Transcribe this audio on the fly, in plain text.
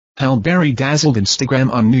Halle Berry dazzled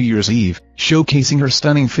Instagram on New Year's Eve, showcasing her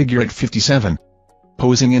stunning figure at 57.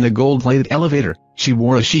 Posing in a gold-plated elevator, she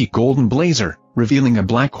wore a chic golden blazer, revealing a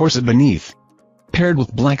black corset beneath. Paired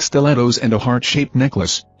with black stilettos and a heart-shaped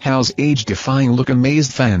necklace, Halle's age-defying look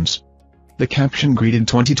amazed fans. The caption greeted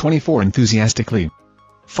 2024 enthusiastically.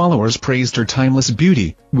 Followers praised her timeless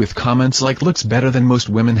beauty, with comments like "looks better than most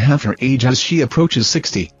women half her age." As she approaches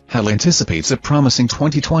 60, Halle anticipates a promising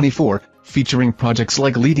 2024, featuring projects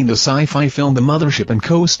like leading the sci-fi film The Mothership and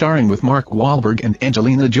co-starring with Mark Wahlberg and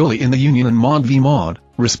Angelina Jolie in The Union and Maud v. Maud,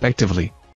 respectively.